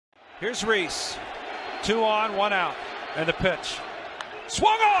Here's Rhys. 2 on, 1 out. And the pitch.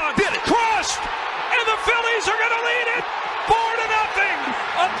 Swung on! Did it! Crushed! And the Phillies are going to lead it! 4-0!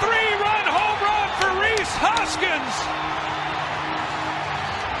 A 3-run home run for Rhys Hoskins!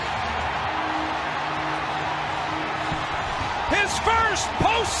 His first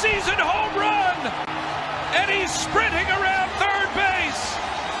postseason home run! And he's sprinting around third base!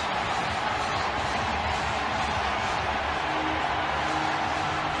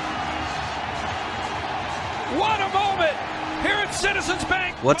 What a moment here at Citizens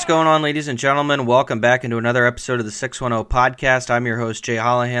Bank. What's going on, ladies and gentlemen? Welcome back into another episode of the 610 Podcast. I'm your host, Jay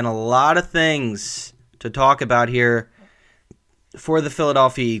Hollahan. A lot of things to talk about here for the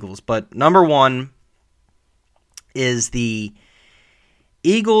Philadelphia Eagles. But number one is the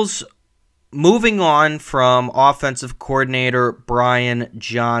Eagles moving on from offensive coordinator Brian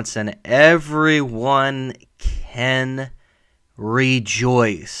Johnson. Everyone can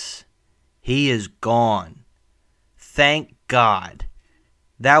rejoice. He is gone. Thank God.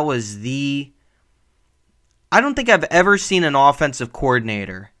 That was I don't think I've ever seen an offensive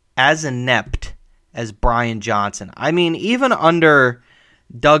coordinator as inept as Brian Johnson. I mean, even under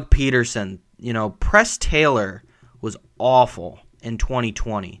Doug Peterson, Press Taylor was awful in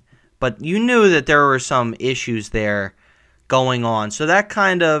 2020. But you knew that there were some issues there going on. So that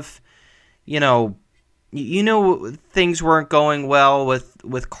kind of, you knew things weren't going well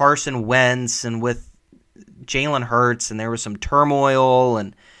with Carson Wentz and with Jalen Hurts, and there was some turmoil,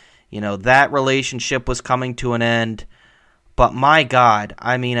 and that relationship was coming to an end. But my God,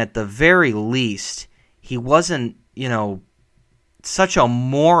 I mean, at the very least, he wasn't, such a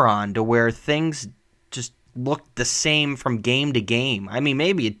moron to where things just looked the same from game to game. I mean,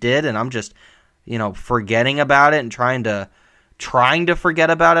 maybe it did, and I'm just, forgetting about it and trying to forget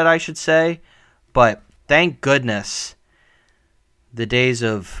about it, I should say. But thank goodness the days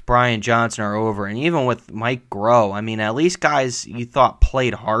of Brian Johnson are over. And even with Mike Groh, I mean, at least guys you thought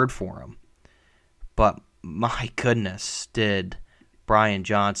played hard for him. But my goodness, did Brian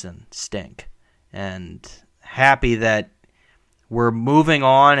Johnson stink. And happy that we're moving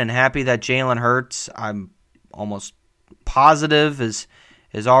on, and happy that Jalen Hurts, I'm almost positive, is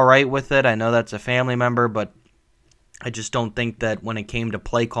all right with it. I know that's a family member, but I just don't think that when it came to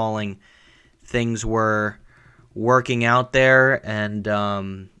play calling, things were working out there. And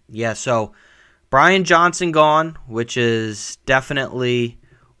so Brian Johnson gone, which is definitely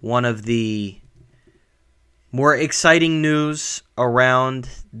one of the more exciting news around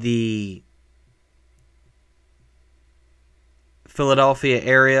the Philadelphia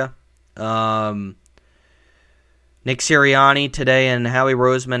area. Nick Sirianni today and Howie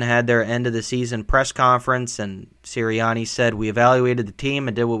Roseman had their end of the season press conference, and Sirianni said, "We evaluated the team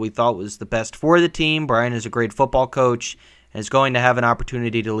and did what we thought was the best for the team. Brian is a great football coach and is going to have an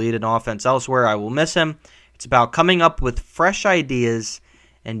opportunity to lead an offense elsewhere. I will miss him. It's about coming up with fresh ideas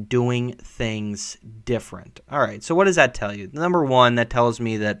and doing things different." All right, so what does that tell you? Number one, that tells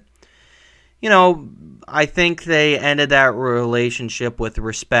me that, I think they ended that relationship with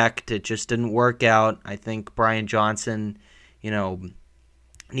respect. It just didn't work out. I think Brian Johnson,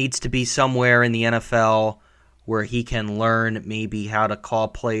 needs to be somewhere in the NFL where he can learn maybe how to call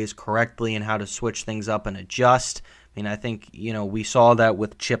plays correctly and how to switch things up and adjust. I mean, I think, we saw that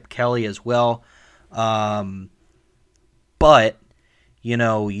with Chip Kelly as well. But,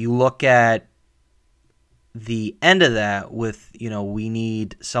 you look at the end of that with, we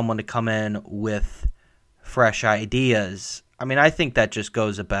need someone to come in with fresh ideas. I mean, I think that just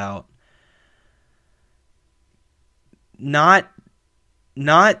goes about not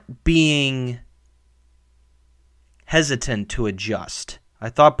being hesitant to adjust. I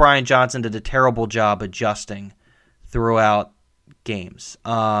thought Brian Johnson did a terrible job adjusting throughout games.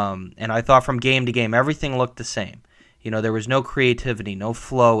 And I thought from game to game, everything looked the same. There was no creativity, no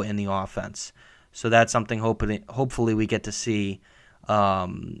flow in the offense. So that's something hopefully we get to see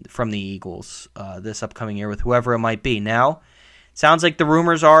from the Eagles this upcoming year with whoever it might be. Now, it sounds like the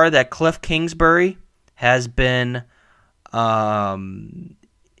rumors are that Cliff Kingsbury has been on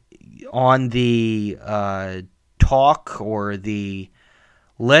the talk or the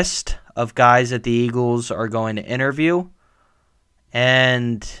list of guys that the Eagles are going to interview.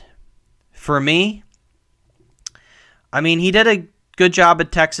 And for me, I mean, he did a good job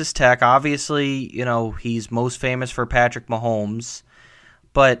at Texas Tech. Obviously, he's most famous for Patrick Mahomes.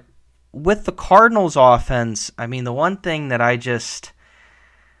 But with the Cardinals offense, I mean, the one thing that I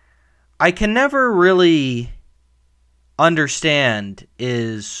can never really understand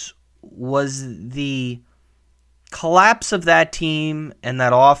was the collapse of that team and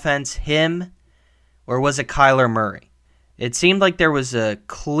that offense him, or was it Kyler Murray? it seemed like there was a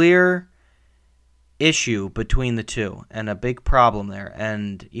clear issue between the two and a big problem there.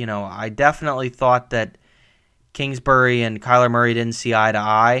 And, I definitely thought that Kingsbury and Kyler Murray didn't see eye to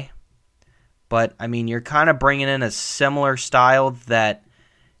eye. But, you're kind of bringing in a similar style that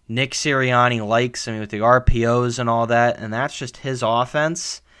Nick Sirianni likes, with the RPOs and all that, and that's just his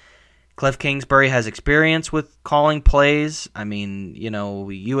offense. Cliff Kingsbury has experience with calling plays.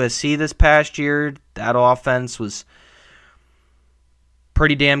 USC this past year, that offense was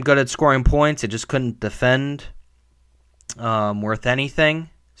pretty damn good at scoring points. It just couldn't defend worth anything.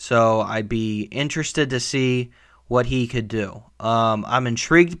 So I'd be interested to see what he could do. I'm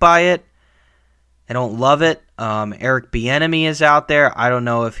intrigued by it. I don't love it. Eric Bieniemy is out there. I don't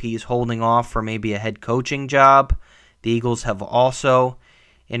know if he's holding off for maybe a head coaching job. The Eagles have also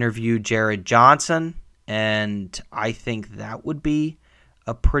interviewed Jared Johnson, and I think that would be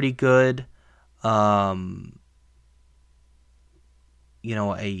a pretty good, a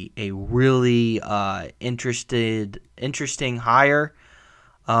really interesting hire.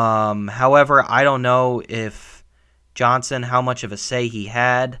 However, I don't know if Johnson, how much of a say he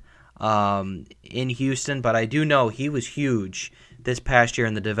had in Houston, but I do know he was huge this past year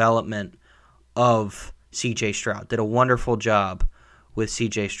in the development of C.J. Stroud. Did a wonderful job with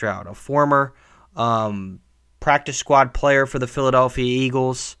C.J. Stroud, a former practice squad player for the Philadelphia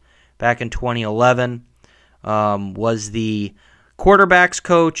Eagles back in 2011, was the quarterbacks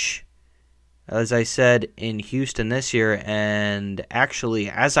coach, as I said, in Houston this year. And actually,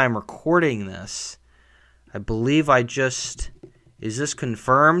 as I'm recording this, I believe is this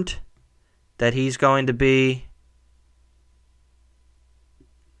confirmed that he's going to be?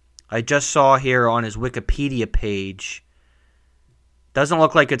 I just saw here on his Wikipedia page, doesn't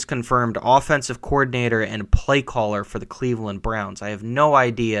look like it's confirmed, offensive coordinator and play caller for the Cleveland Browns. I have no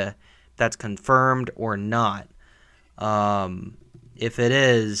idea if that's confirmed or not. If it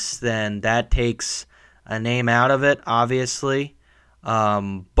is, then that takes a name out of it, obviously.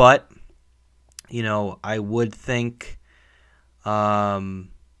 But, I would think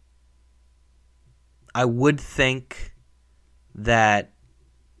that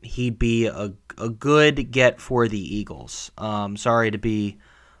he'd be a good get for the Eagles. Sorry to be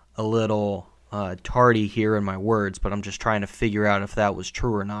a little tardy here in my words, but I'm just trying to figure out if that was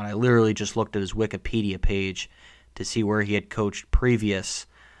true or not. I literally just looked at his Wikipedia page to see where he had coached previous,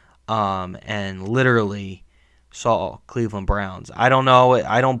 and literally saw Cleveland Browns. I don't know.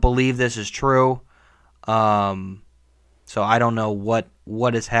 I don't believe this is true. So I don't know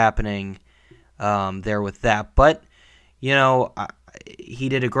what is happening there with that. But, he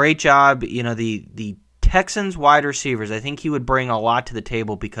did a great job. The Texans wide receivers, I think he would bring a lot to the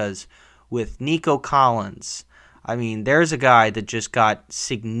table, because with Nico Collins, there's a guy that just got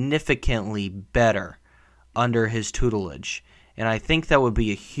significantly better under his tutelage. And I think that would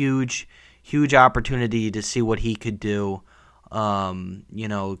be a huge, huge opportunity to see what he could do.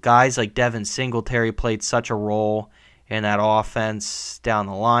 Guys like Devin Singletary played such a role in that offense down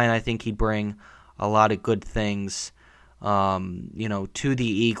the line. I think he'd bring a lot of good things, to the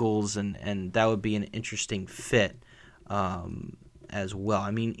Eagles, and that would be an interesting fit as well.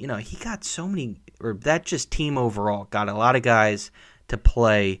 He got so many, or that just team overall got a lot of guys to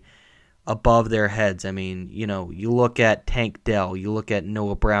play above their heads. You look at Tank Dell, you look at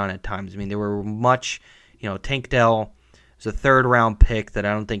Noah Brown at times. There were much, Tank Dell was a third-round pick that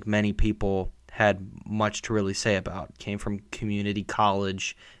I don't think many people had much to really say about. Came from community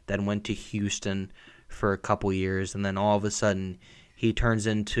college, then went to Houston for a couple years, and then all of a sudden he turns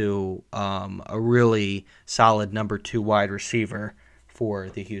into a really solid number 2 wide receiver for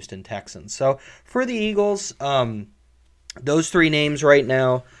the Houston Texans. So for the Eagles, those 3 names right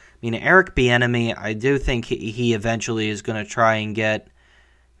now. Eric Bieniemy, I do think he eventually is going to try and get.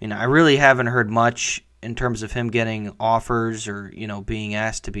 I really haven't heard much in terms of him getting offers or being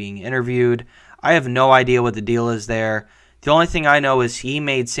asked to being interviewed. I have no idea what the deal is there. The only thing I know is he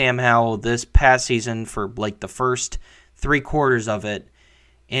made Sam Howell this past season, for the first 3 quarters of it,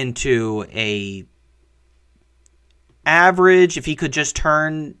 into a average. If he could just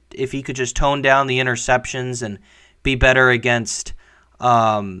tone down the interceptions and be better against,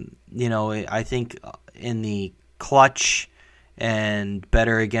 I think in the clutch and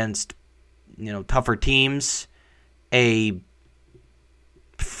better against, tougher teams, a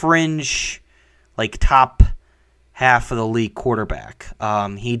fringe, top half of the league quarterback.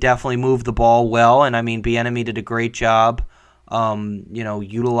 He definitely moved the ball well, and Bieniemy did a great job,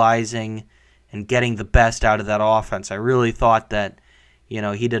 utilizing and getting the best out of that offense. I really thought that,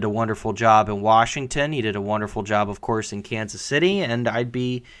 he did a wonderful job in Washington. He did a wonderful job, of course, in Kansas City, and I'd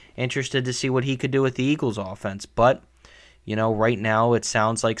be interested to see what he could do with the Eagles offense. But, Right now it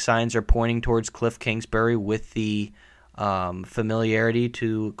sounds like signs are pointing towards Cliff Kingsbury with the familiarity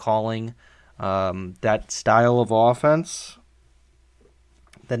to calling that style of offense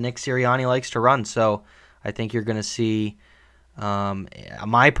that Nick Sirianni likes to run. So I think you're going to see,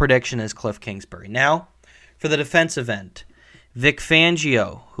 my prediction is Cliff Kingsbury. Now, for the defensive end, Vic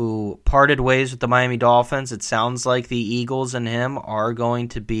Fangio, who parted ways with the Miami Dolphins. It sounds like the Eagles and him are going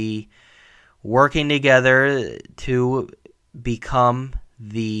to be working together to become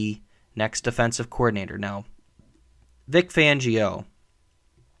the next defensive coordinator. Now, Vic Fangio,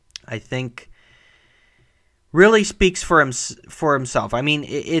 I think, really speaks for himself. I mean,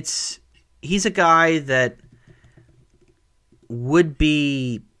 he's a guy that would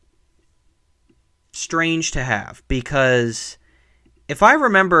be strange to have, because if I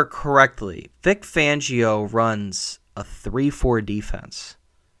remember correctly, Vic Fangio runs a 3-4 defense.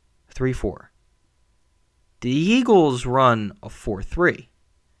 3-4. The Eagles run a 4-3.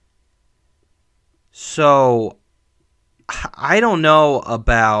 So I don't know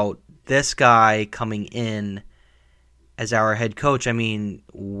about this guy coming in as our head coach. I mean,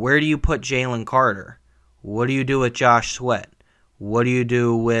 where do you put Jalen Carter? What do you do with Josh Sweat? What do you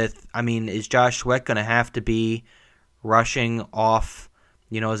do with, is Josh Sweat going to have to be rushing off,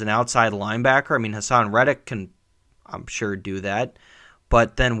 as an outside linebacker? Hassan Reddick can, I'm sure, do that.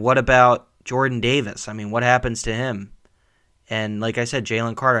 But then what about Jordan Davis? What happens to him? And like I said,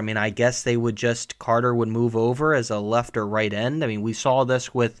 Jalen Carter, I guess Carter would move over as a left or right end. We saw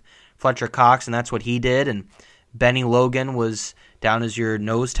this with Fletcher Cox, and that's what he did. And Benny Logan was down as your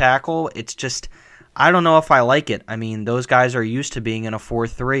nose tackle. It's just, I don't know if I like it. Those guys are used to being in a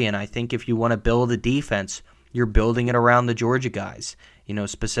 4-3, and I think if you want to build a defense, you're building it around the Georgia guys,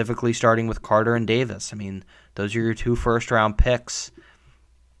 specifically starting with Carter and Davis. Those are your 2 first-round picks.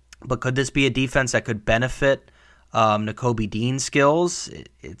 But could this be a defense that could benefit Nakobe Dean's skills?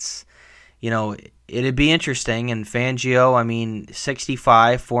 It'd be interesting. And Fangio,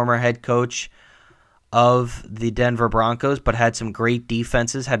 65, former head coach of the Denver Broncos, but had some great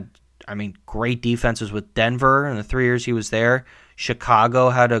defenses. Great defenses with Denver in the 3 years he was there.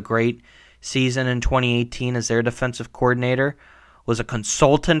 Chicago had a great season in 2018 as their defensive coordinator. Was a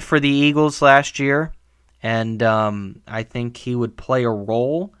consultant for the Eagles last year, and I think he would play a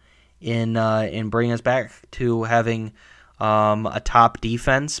role in bringing us back to having a top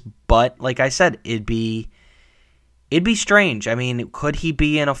defense. But like I said, it'd be strange. Could he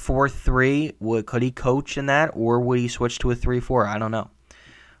be in a 4-3? Could he coach in that, or would he switch to a 3-4? I don't know.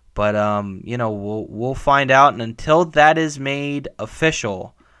 But we'll find out. And until that is made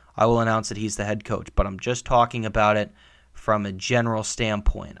official, I will announce that he's the head coach. But I'm just talking about it from a general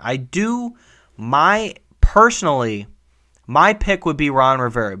standpoint. My pick would be Ron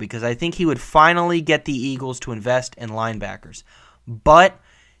Rivera, because I think he would finally get the Eagles to invest in linebackers. But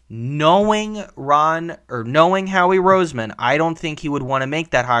knowing Howie Roseman, I don't think he would want to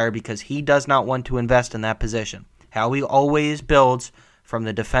make that hire, because he does not want to invest in that position. Howie always builds from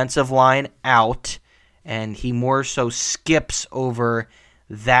the defensive line out, and he more so skips over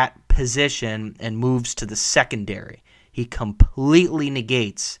that position and moves to the secondary. He completely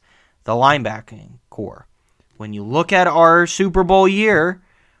negates the linebacking core. When you look at our Super Bowl year,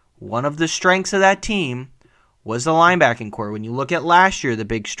 one of the strengths of that team was the linebacking core. When you look at last year, the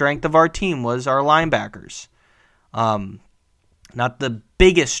big strength of our team was our linebackers. Not the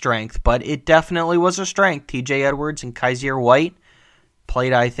biggest strength, but it definitely was a strength. TJ Edwards and Kaiser White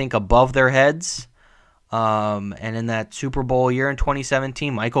played, I think, above their heads. And in that Super Bowl year in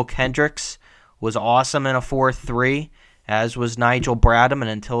 2017, Michael Kendricks was awesome in a 4-3, as was Nigel Bradham, and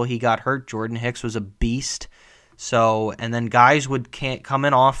until he got hurt, Jordan Hicks was a beast. So, and then guys would come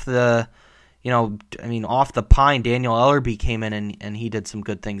in off the, off the pine. Daniel Ellerbe came in and he did some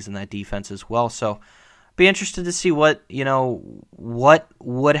good things in that defense as well. So, be interested to see what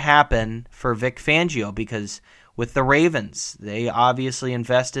would happen for Vic Fangio, because with the Ravens, they obviously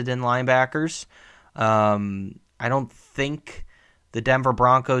invested in linebackers. I don't think the Denver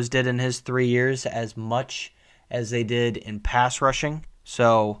Broncos did in his 3 years as much as they did in pass rushing.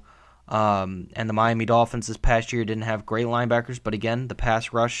 So, and the Miami Dolphins this past year didn't have great linebackers, but again, the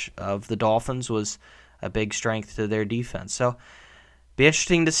pass rush of the Dolphins was a big strength to their defense. So, be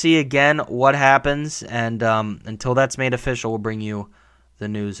interesting to see again what happens, and until that's made official, we'll bring you the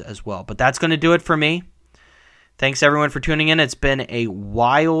news as well. But that's going to do it for me. Thanks everyone for tuning in. It's been a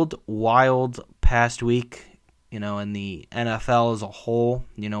wild past week, in the NFL as a whole,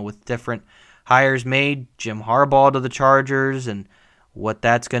 with different hires made, Jim Harbaugh to the Chargers, and what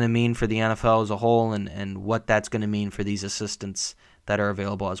that's going to mean for the NFL as a whole, and what that's going to mean for these assistants that are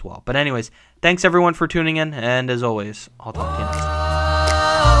available as well. But anyways, Thanks, everyone, for tuning in, and as always, I'll talk to you next time.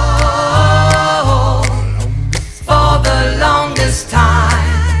 For the longest time.